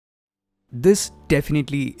This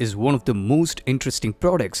definitely is one of the most interesting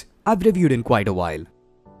products I've reviewed in quite a while.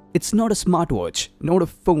 It's not a smartwatch, not a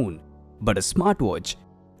phone, but a smartwatch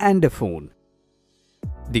and a phone.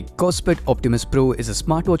 The Kospet Optimus Pro is a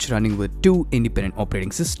smartwatch running with two independent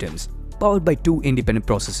operating systems, powered by two independent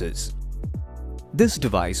processors. This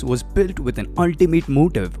device was built with an ultimate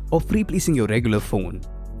motive of replacing your regular phone.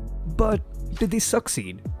 But did they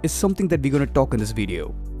succeed is something that we're gonna talk in this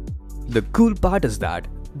video. The cool part is that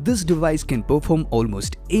this device can perform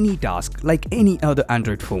almost any task like any other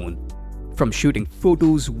Android phone. From shooting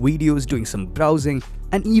photos, videos, doing some browsing,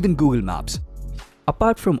 and even Google Maps.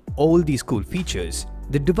 Apart from all these cool features,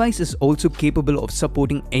 the device is also capable of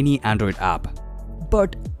supporting any Android app,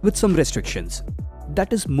 but with some restrictions.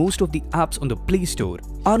 That is, most of the apps on the Play Store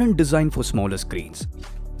aren't designed for smaller screens.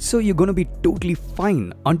 So you're gonna be totally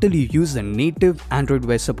fine until you use the native Android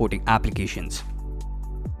Wear supporting applications.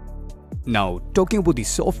 Now, talking about the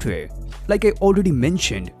software, like I already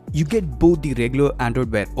mentioned, you get both the regular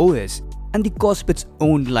Android Wear OS and the Kospet's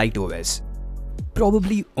own Light OS.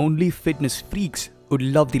 Probably only fitness freaks would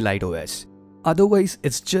love the Light OS. Otherwise,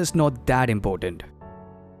 it's just not that important.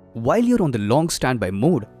 While you're on the long standby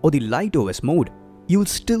mode or the Light OS mode, you'll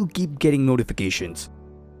still keep getting notifications.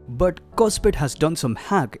 But Kospet has done some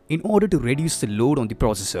hack in order to reduce the load on the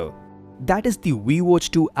processor. That is, the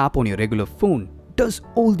VWatch 2 app on your regular phone does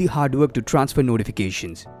all the hard work to transfer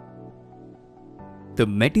notifications. The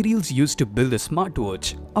materials used to build the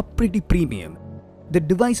smartwatch are pretty premium. The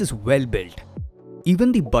device is well built.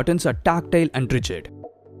 Even the buttons are tactile and rigid.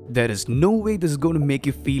 There is no way this is going to make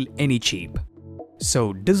you feel any cheap.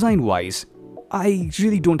 So design-wise, I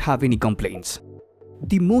really don't have any complaints.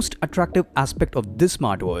 The most attractive aspect of this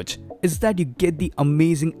smartwatch is that you get the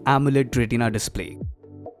amazing AMOLED Retina display.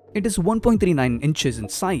 It is 1.39 inches in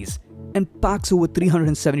size and packs over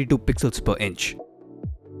 372 pixels per inch.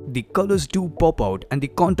 The colors do pop out and the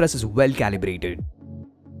contrast is well calibrated.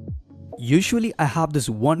 Usually I have this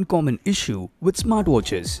one common issue with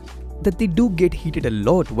smartwatches, that they do get heated a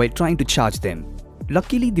lot while trying to charge them.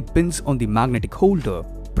 Luckily, the pins on the magnetic holder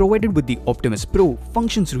provided with the Optimus Pro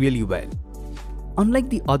functions really well. Unlike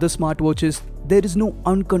the other smartwatches, there is no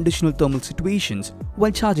unconditional thermal situations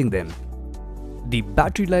while charging them. The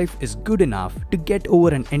battery life is good enough to get over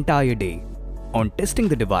an entire day. On testing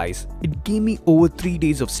the device, it gave me over 3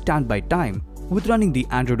 days of standby time with running the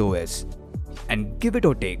Android OS. And give it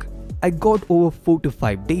or take, I got over 4 to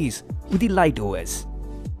 5 days with the Light OS.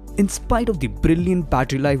 In spite of the brilliant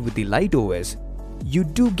battery life with the Light OS, you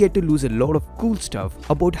do get to lose a lot of cool stuff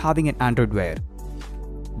about having an Android Wear.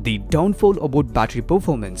 The downfall about battery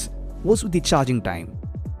performance was with the charging time.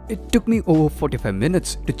 It took me over 45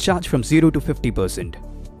 minutes to charge from 0 to 50%.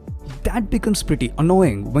 That becomes pretty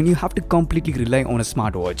annoying when you have to completely rely on a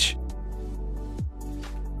smartwatch.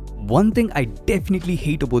 One thing I definitely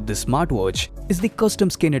hate about this smartwatch is the custom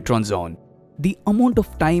skin it runs on. The amount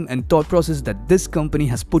of time and thought process that this company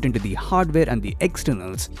has put into the hardware and the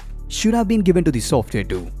externals should have been given to the software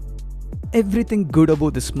too. Everything good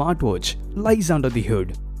about the smartwatch lies under the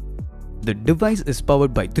hood. The device is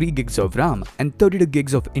powered by 3 gigs of RAM and 32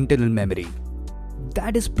 gigs of internal memory.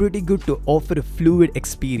 That is pretty good to offer a fluid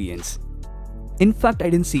experience. In fact,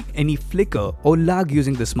 I didn't see any flicker or lag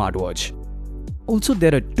using the smartwatch. Also,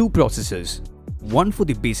 there are 2 processors, one for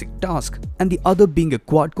the basic task and the other being a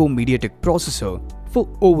quad-core MediaTek processor for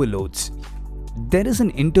overloads. There is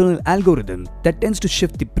an internal algorithm that tends to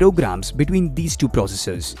shift the programs between these 2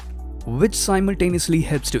 processors, which simultaneously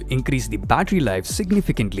helps to increase the battery life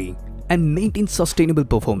significantly and maintain sustainable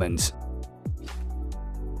performance.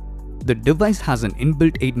 The device has an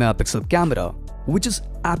inbuilt 8-megapixel camera, which is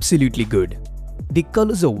absolutely good. The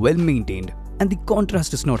colors are well maintained and the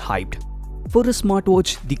contrast is not hyped. For a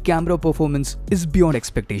smartwatch, the camera performance is beyond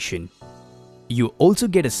expectation. You also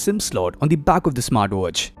get a SIM slot on the back of the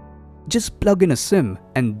smartwatch. Just plug in a SIM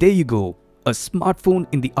and there you go, a smartphone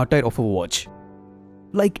in the attire of a watch.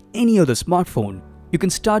 Like any other smartphone, you can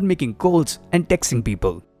start making calls and texting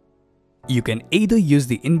people. You can either use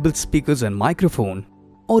the inbuilt speakers and microphone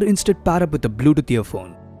or instead pair up with a Bluetooth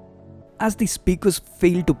earphone, as the speakers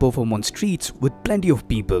fail to perform on streets with plenty of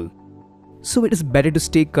people. So it is better to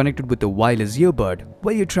stay connected with a wireless earbud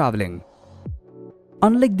while you're traveling.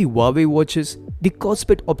 Unlike the Huawei watches, the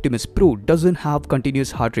Kospet Optimus Pro doesn't have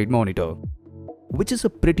continuous heart rate monitor, which is a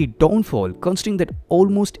pretty downfall considering that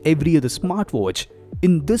almost every other smartwatch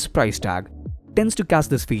in this price tag tends to catch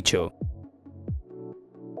this feature.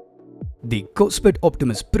 The Kospet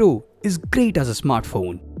Optimus Pro is great as a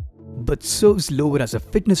smartphone, but serves lower as a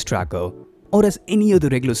fitness tracker or as any other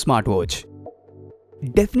regular smartwatch.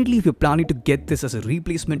 Definitely if you're planning to get this as a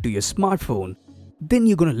replacement to your smartphone, then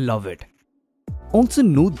you're gonna love it. Also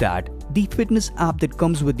note that the fitness app that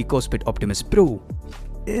comes with the Kospet Optimus Pro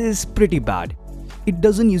is pretty bad. It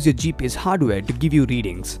doesn't use your GPS hardware to give you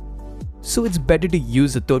readings. So it's better to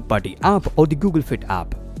use a third-party app or the Google Fit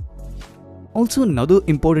app. Also, another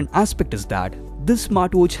important aspect is that this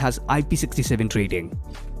smartwatch has IP67 rating,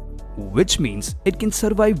 which means it can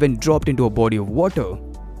survive when dropped into a body of water,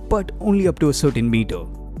 but only up to a certain meter.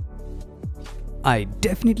 I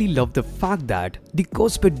definitely love the fact that the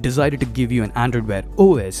Kospet decided to give you an Android Wear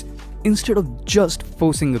OS instead of just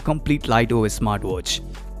forcing a complete light OS smartwatch.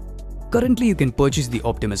 Currently, you can purchase the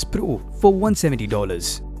Optimus Pro for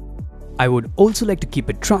 $170. I would also like to keep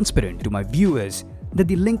it transparent to my viewers that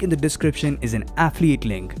the link in the description is an affiliate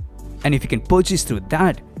link, and if you can purchase through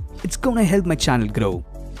that, it's gonna help my channel grow.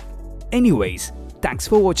 Anyways, thanks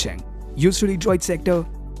for watching. Yours truly, Droid Sector,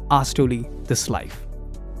 Ask Toli, This Life.